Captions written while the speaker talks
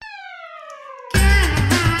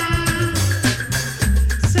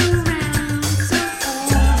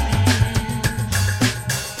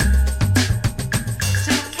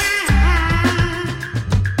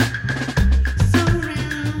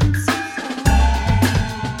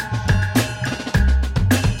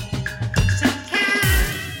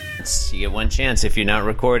chance. If you're not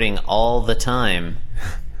recording all the time,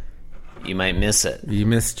 you might miss it. You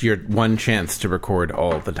missed your one chance to record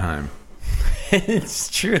all the time. It's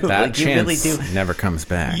true. That chance you really do. never comes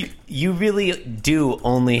back. You really do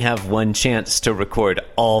only have one chance to record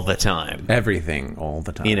all the time. Everything all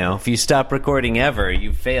the time. You know, if you stop recording ever,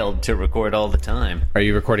 you failed to record all the time. Are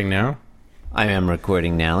you recording now? I am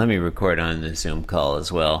recording now. Let me record on the Zoom call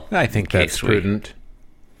as well. I think that's prudent.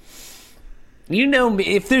 You know,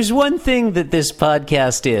 if there's one thing that this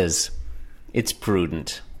podcast is, it's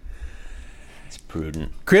prudent.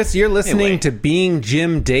 Prudent. Chris, you're listening to Being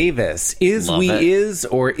Jim Davis. Is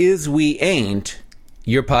or is we ain't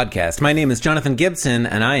your podcast. My name is Jonathan Gibson,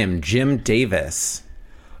 and I am Jim Davis.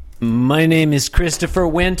 My name is Christopher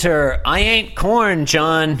Winter. I ain't corn,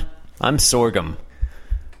 John. I'm sorghum.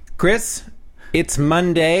 Chris, it's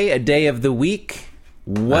Monday, a day of the week.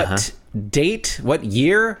 What date? What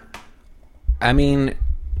year? I mean,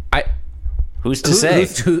 who's to say?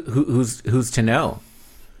 Who's to know?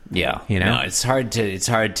 Yeah, you know, no, it's hard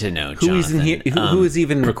to know. Who is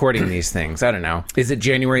even recording these things? I don't know. Is it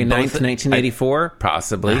January 9th, 1984?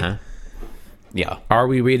 Possibly. Yeah. Are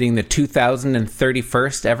we reading the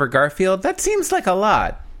 2031st ever Garfield? That seems like a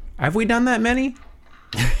lot. Have we done that many?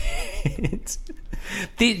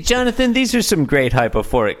 Jonathan, these are some great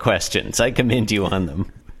hypophoric questions. I commend you on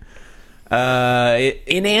them.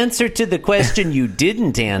 In answer to the question you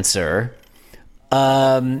didn't answer,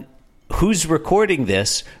 who's recording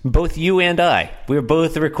this? Both you and I. We're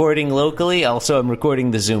both recording locally. Also, I'm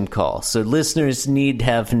recording the Zoom call. So listeners need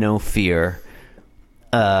have no fear.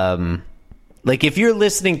 Like, if you're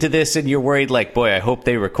listening to this and you're worried, like, boy, I hope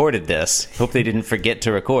they recorded this. Hope they didn't forget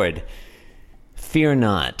to record. Fear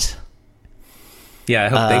not. Yeah, I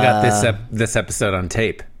hope they got this episode on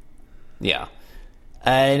tape. Yeah.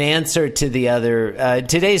 An answer to the other.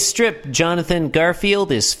 Today's strip, Jonathan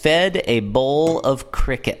Garfield is fed a bowl of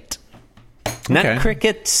cricket. Not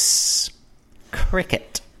crickets.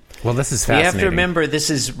 Cricket. Well, this is fascinating. You have to remember,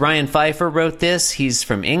 this is Ryan Pfeiffer wrote this. He's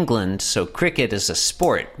from England, so cricket is a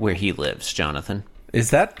sport where he lives, Jonathan.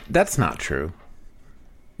 That's not true.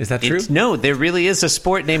 Is that true? No, there really is a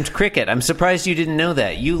sport named cricket. I'm surprised you didn't know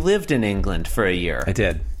that. You lived in England for a year. I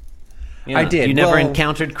did. Yeah. I did. You never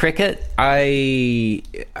encountered cricket? I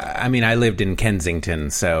mean, I lived in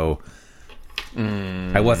Kensington, so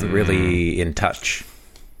I wasn't really in touch.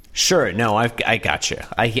 Sure, no, I got you.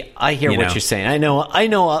 I hear what you're saying. I know.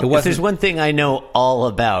 If there's one thing I know all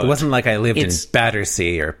about, it wasn't like I lived in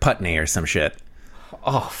Battersea or Putney or some shit.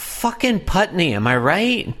 Oh, fucking Putney! Am I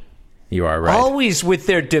right? You are right. Always with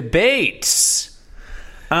their debates.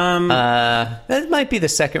 That might be the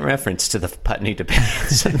second reference to the Putney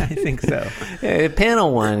debates. I think so.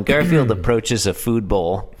 Panel 1: Garfield approaches a food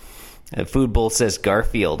bowl. A food bowl says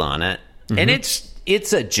Garfield on it, and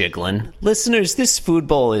it's a jiggling. Listeners, this food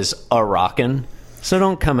bowl is a rockin', so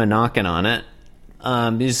don't come a knocking on it.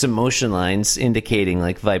 There's some motion lines indicating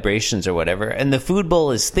like vibrations or whatever, and the food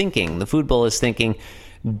bowl is thinking.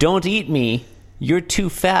 Don't eat me. You're too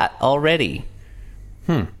fat already.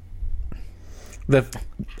 I'm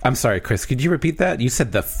sorry, Chris. Could you repeat that? You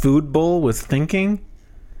said the food bowl was thinking?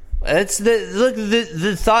 That's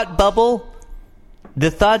the thought bubble. The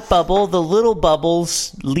thought bubble, the little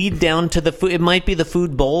bubbles lead down to the food. It might be the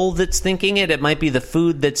food bowl that's thinking it. It might be the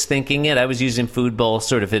food that's thinking it. I was using food bowl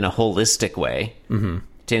sort of in a holistic way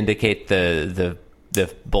to indicate the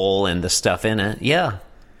bowl and the stuff in it. Yeah.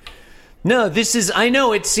 No, this is. I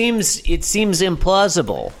know it seems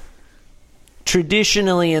implausible.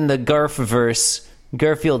 Traditionally, in the Garfverse,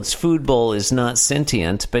 Garfield's food bowl is not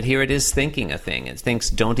sentient, but here it is thinking a thing. It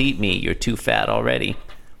thinks, "Don't eat me. You're too fat already."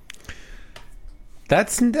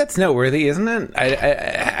 That's noteworthy, isn't it?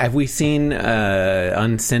 Have we seen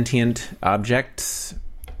unsentient objects?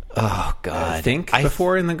 Oh God!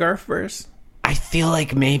 Before in the Garfverse? I feel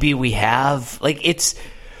like maybe we have. Like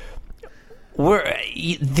we're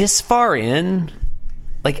this far in.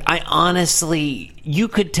 Like, I honestly, you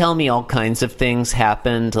could tell me all kinds of things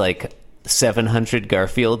happened like 700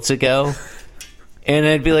 Garfields ago, and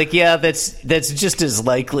I'd be like, yeah, that's just as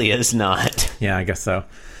likely as not. Yeah, I guess so.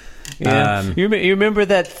 Yeah. You remember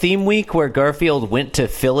that theme week where Garfield went to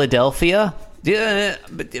Philadelphia? Yeah,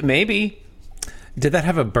 but maybe. Did that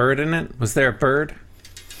have a bird in it? Was there a bird?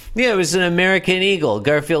 Yeah, it was an American eagle.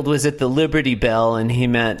 Garfield was at the Liberty Bell, and he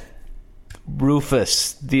met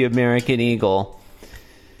Rufus, the American eagle.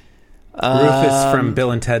 Rufus from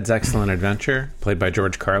Bill and Ted's Excellent Adventure, played by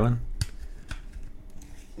George Carlin.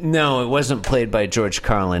 No, it wasn't played by George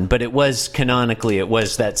Carlin, but it was canonically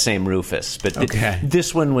that same Rufus. But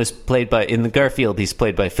this one was played by, in the Garfield, he's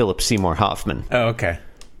played by Philip Seymour Hoffman. Oh, okay.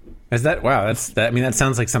 Is that, wow, that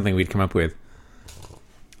sounds like something we'd come up with.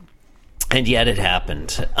 And yet it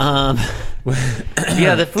happened.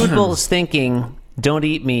 Yeah, the food bowl's thinking, don't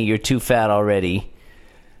eat me, you're too fat already.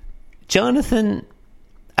 Jonathan,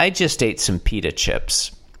 I just ate some pita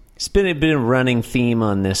chips. It's been a running theme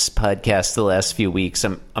on this podcast the last few weeks.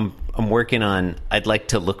 I'm working on, I'd like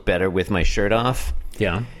to look better with my shirt off.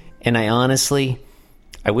 Yeah. And I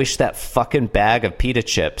wish that fucking bag of pita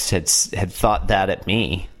chips had thought that at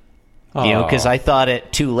me. Oh. You know, because I thought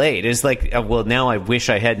it too late. It's like, well, now I wish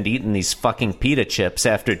I hadn't eaten these fucking pita chips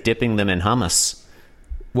after dipping them in hummus.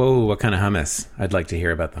 Whoa, what kind of hummus? I'd like to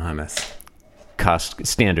hear about the hummus.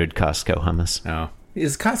 Standard Costco hummus. Oh.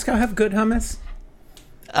 Does Costco have good hummus?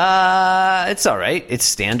 It's all right. It's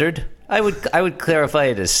standard. I would clarify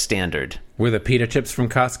it as standard. Were the pita chips from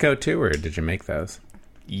Costco too, or did you make those?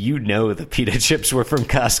 You know the pita chips were from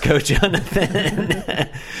Costco, Jonathan.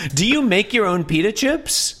 Do you make your own pita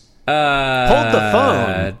chips? Hold the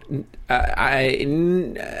phone.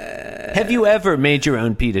 Have you ever made your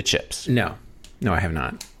own pita chips? No, I have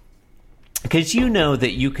not. Because you know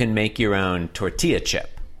that you can make your own tortilla chip,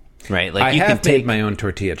 right? Like I you have can made my own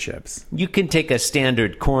tortilla chips. You can take a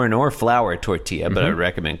standard corn or flour tortilla, but I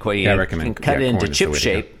recommend cut it into chip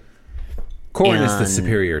shape. Corn is the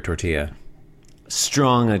superior tortilla.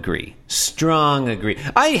 Strong agree.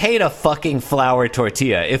 I hate a fucking flour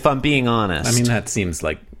tortilla, if I'm being honest. I mean, that seems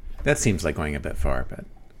like going a bit far, but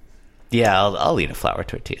yeah, I'll eat a flour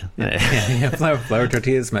tortilla. yeah, flour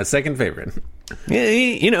tortilla is my second favorite.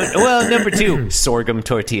 Well, number 2, sorghum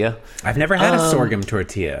tortilla. I've never had a sorghum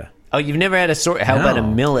tortilla. Oh, you've never had a sorghum? How about a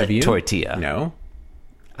millet tortilla? No,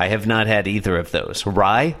 I have not had either of those.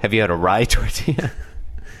 Rye? Have you had a rye tortilla?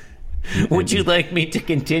 Would you like me to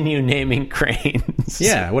continue naming grains?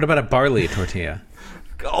 Yeah. What about a barley tortilla?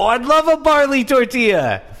 Oh, I'd love a barley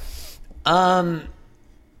tortilla.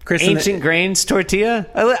 Chris, ancient grains tortilla.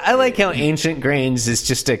 I like how ancient grains is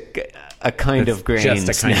just a kind of grain. Just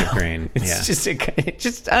a kind of grain. It's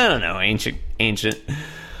just I don't know. Ancient.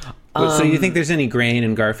 So you think there's any grain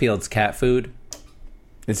in Garfield's cat food?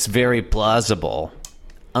 It's very plausible.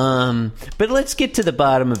 But let's get to the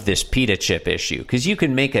bottom of this pita chip issue, because you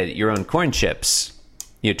can make your own corn chips,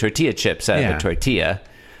 tortilla chips out of a tortilla.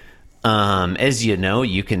 As you know,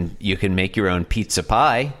 you can make your own pizza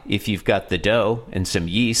pie if you've got the dough and some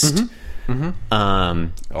yeast. Mm-hmm.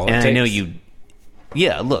 And I know you.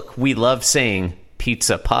 Yeah, look, we love saying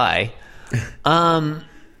pizza pie.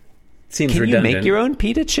 Seems can redundant. you make your own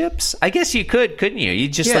pita chips? I guess you could, couldn't you? You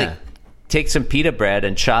just take some pita bread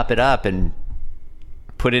and chop it up and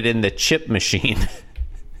put it in the chip machine.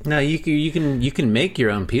 No, you can make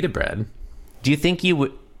your own pita bread. Do you think you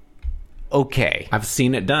would? Okay, I've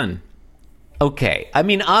seen it done. Okay, I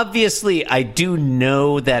mean, obviously, I do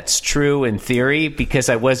know that's true in theory, because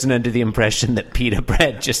I wasn't under the impression that pita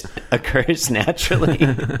bread just occurs naturally.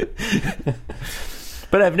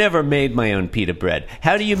 But I've never made my own pita bread.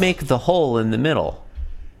 How do you make the hole in the middle?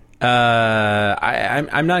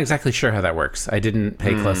 I'm not exactly sure how that works. I didn't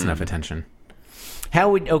pay close enough attention.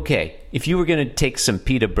 If you were going to take some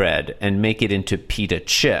pita bread and make it into pita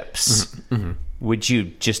chips, would you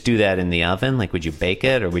just do that in the oven? Like, would you bake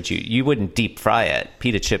it, or you wouldn't deep fry it?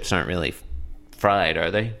 Pita chips aren't really fried, are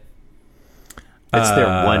they? That's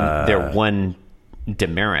their one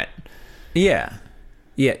demerit. Yeah.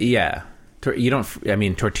 You don't. I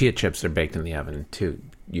mean, tortilla chips are baked in the oven too,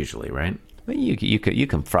 usually, right? Well, you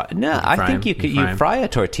can fry. No, I think you fry a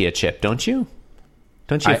tortilla chip, don't you?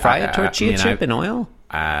 Don't you fry a tortilla chip in oil?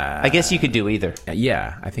 I guess you could do either.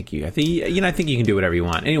 Yeah, I think you can do whatever you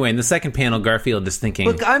want. Anyway, in the second panel, Garfield is thinking.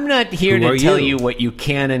 Look, I'm not here to tell you what you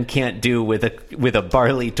can and can't do with a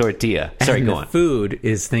barley tortilla. Sorry, go on. Food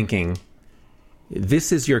is thinking.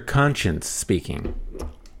 This is your conscience speaking.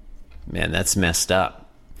 Man, that's messed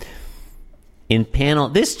up. In panel,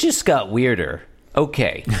 this just got weirder.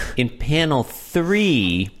 Okay, in panel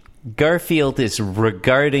 3, Garfield is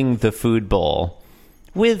regarding the food bowl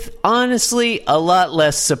with, honestly, a lot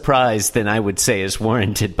less surprise than I would say is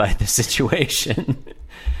warranted by the situation.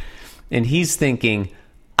 And he's thinking,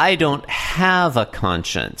 I don't have a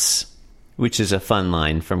conscience, which is a fun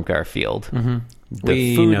line from Garfield. Mm-hmm.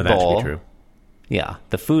 We know that to be true. Yeah,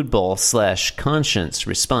 the food bowl / conscience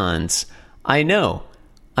responds, I know,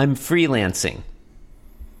 I'm freelancing.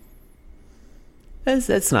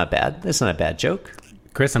 That's not bad. That's not a bad joke.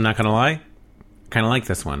 Chris, I'm not going to lie. Kind of like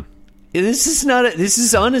this one. This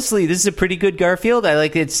is honestly a pretty good Garfield. I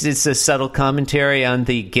like it's a subtle commentary on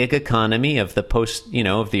the gig economy of the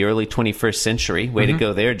of the early 21st century. Way to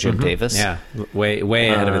go there, Jim Davis. Yeah, way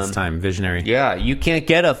ahead of its time. Visionary. Yeah, you can't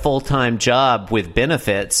get a full-time job with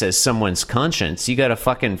benefits as someone's conscience. You got to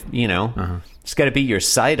fucking, it's got to be your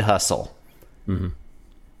side hustle. Mm-hmm.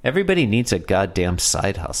 Everybody needs a goddamn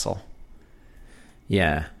side hustle.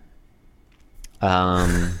 Yeah.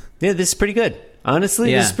 Yeah, this is pretty good.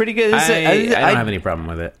 Honestly, This is pretty good. I don't have any problem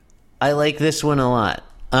with it. I like this one a lot.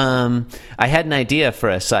 I had an idea for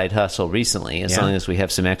a side hustle recently, as long as we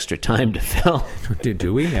have some extra time to fill.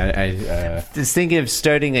 Do we? I was thinking of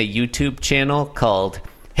starting a YouTube channel called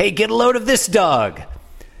Hey, Get a Load of This Dog.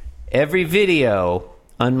 Every video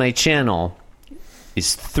on my channel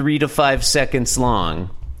is 3 to 5 seconds long,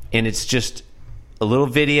 and it's just a little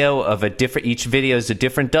video of each video is a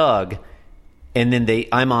different dog. And then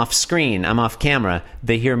I'm off screen, I'm off camera.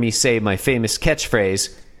 They hear me say my famous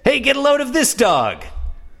catchphrase, "Hey, get a load of this dog."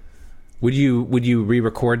 Would you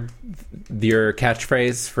re-record your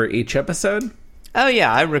catchphrase for each episode? Oh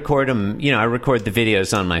yeah, I record them. I record the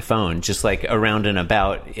videos on my phone, just like around and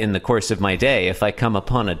about in the course of my day. If I come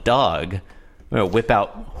upon a dog, I'll whip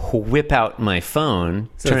out my phone,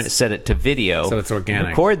 set it to video, so it's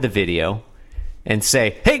organic. Record the video, and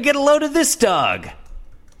say, "Hey, get a load of this dog."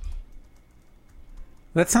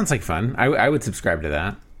 That sounds like fun. I would subscribe to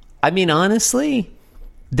that. I mean, honestly,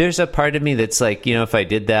 there's a part of me that's like, if I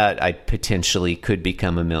did that, I potentially could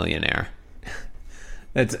become a millionaire.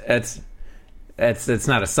 That's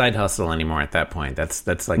not a side hustle anymore at that point.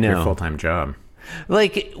 That's like your full-time job.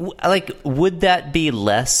 Like, would that be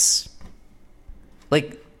less?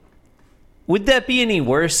 Like, would that be any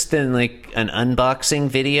worse than like an unboxing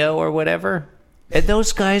video or whatever? And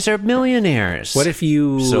those guys are millionaires. What if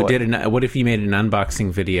you What if you made an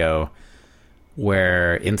unboxing video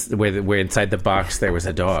where inside the box there was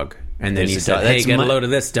a dog, and then you said, "Hey, get a load of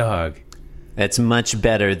this dog"? That's much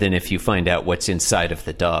better than if you find out what's inside of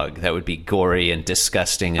the dog. That would be gory and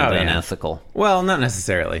disgusting and unethical. Well, not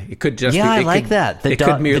necessarily. It could just. I like that. The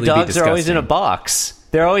dogs are always in a box.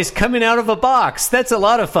 They're always coming out of a box. That's a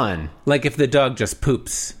lot of fun. Like if the dog just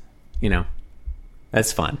poops,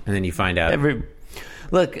 That's fun. And then you find out.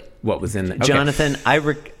 Look, what was in the... Okay. Jonathan,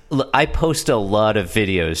 I post a lot of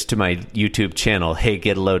videos to my YouTube channel, Hey,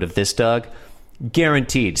 Get a Load of This Dog.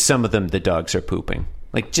 Guaranteed, some of them the dogs are pooping.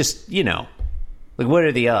 Like, just, like, what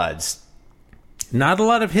are the odds? Not a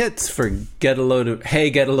lot of hits for Hey, Get a Load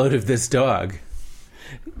of This Dog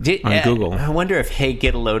on Google. I wonder if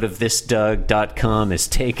HeyGetALoadOfThisDog.com is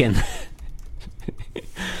taken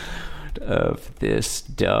of this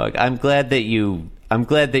dog. I'm glad that you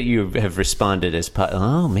have responded as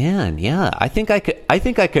oh man, yeah. I think I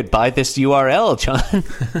could buy this URL, John.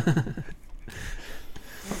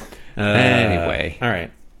 Anyway, all right.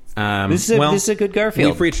 This is a good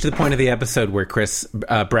Garfield. We've reached the point of the episode where Chris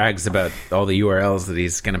brags about all the URLs that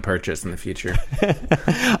he's going to purchase in the future.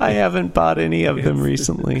 I haven't bought any of them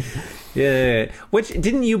recently. Yeah. Which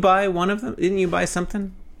didn't you buy one of them? Didn't you buy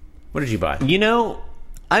something? What did you buy?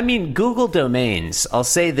 I mean, Google domains. I'll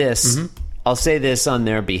say this. Mm-hmm. I'll say this on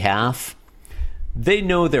their behalf. They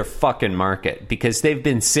know their fucking market because they've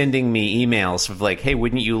been sending me emails of like, hey,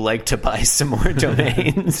 wouldn't you like to buy some more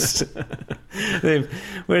domains?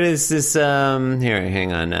 What is this? Here,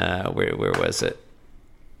 hang on. Where was it?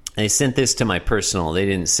 They sent this to my personal. They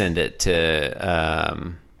didn't send it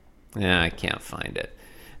to... I can't find it.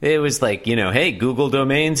 It was like, hey, Google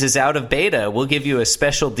Domains is out of beta. We'll give you a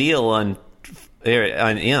special deal on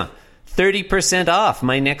 30% off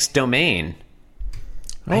my next domain.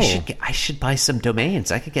 Oh. I should buy some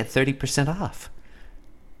domains. I could get 30% off.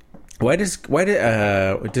 Why does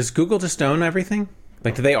Google just own everything?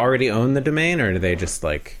 Like, do they already own the domain, or do they just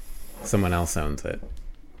like someone else owns it?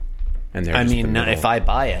 And if I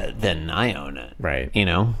buy it, then I own it. Right. You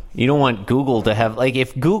don't want Google to have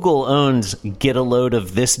if Google owns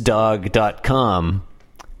getaloadofThisDog.com.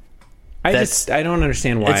 I don't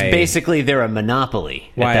understand why. It's basically they're a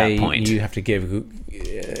monopoly at that point. You have to give.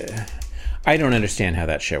 I don't understand how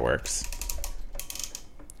that shit works.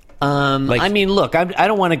 Look, I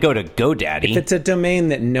don't want to go to GoDaddy. If it's a domain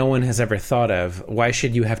that no one has ever thought of, why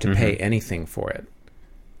should you have to pay anything for it?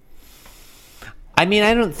 I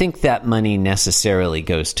don't think that money necessarily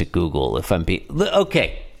goes to Google.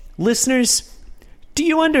 Okay, listeners, do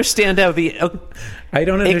you understand how I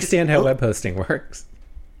don't understand how web hosting works.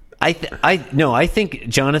 I think,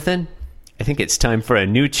 Jonathan, I think it's time for a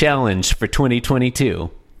new challenge for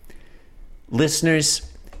 2022. Listeners,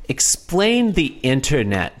 explain the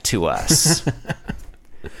internet to us.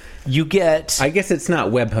 I guess it's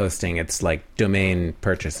not web hosting, it's like domain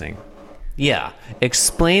purchasing. Yeah.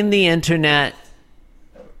 Explain the internet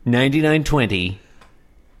 9920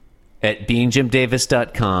 at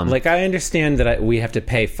beingjimdavis.com. Like, I understand that we have to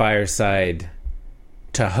pay Fireside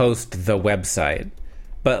to host the website,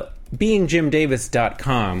 but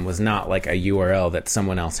beingjimdavis.com was not like a URL that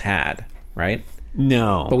someone else had, right?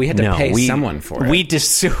 No, but we had to pay someone for it. We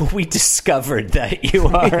discovered that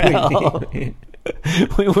URL.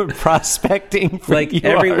 We were prospecting for like URLs.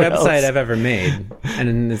 Every website I've ever made,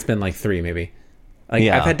 and it's been like 3 maybe. Like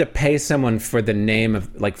I've had to pay someone for the name of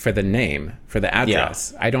for the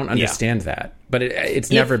address. I don't understand that, but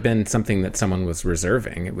it's never been something that someone was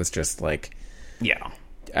reserving. It was just like,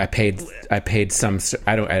 I paid some.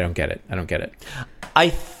 I don't get it. I don't get it. I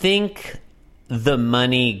think the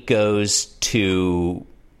money goes to,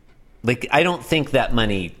 I don't think that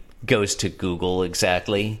money goes to Google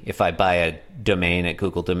exactly. If I buy a domain at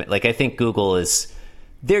Google Domain, I think Google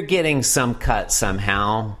they're getting some cut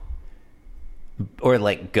somehow, or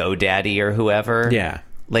GoDaddy or whoever. Yeah.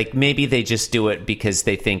 Maybe they just do it because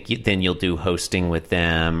they think then you'll do hosting with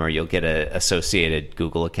them, or you'll get a associated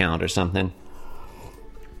Google account or something.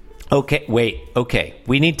 Okay, wait. Okay,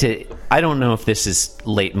 we need to... I don't know if this is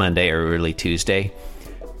late Monday or early Tuesday,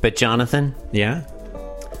 but Jonathan? Yeah?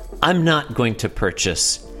 I'm not going to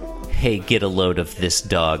purchase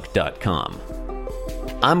heygetaLoadOfThisDog.com.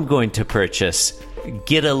 I'm going to purchase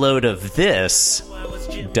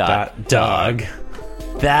GetALoadOfThis.dog.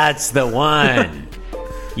 That's the one.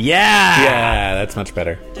 Yeah! Yeah, that's much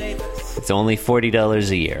better. It's only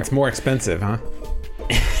 $40 a year. It's more expensive, huh?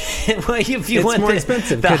 Well, if you it's want more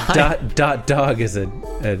expensive because .dog is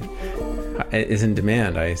is in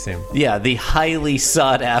demand, I assume. Yeah, the highly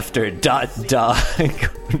sought after .dog domain.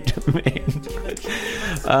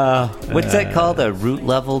 What's that called? A root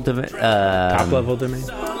level domain? Top level domain?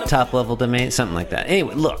 Top level domain, something like that.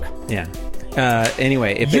 Anyway, look. Yeah.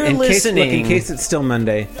 Anyway, in case it's still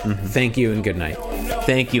Monday, thank you and good night.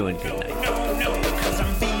 Thank you and good night.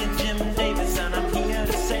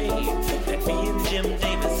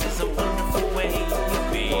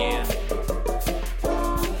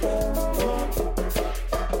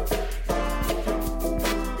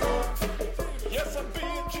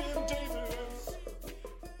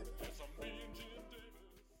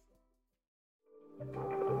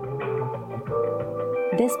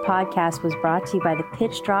 This podcast was brought to you by the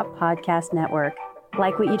Pitch Drop Podcast Network.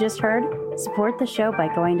 Like what you just heard? Support the show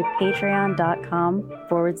by going to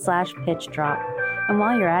patreon.com/pitchdrop. And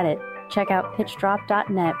while you're at it, check out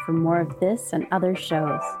pitchdrop.net for more of this and other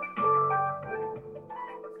shows.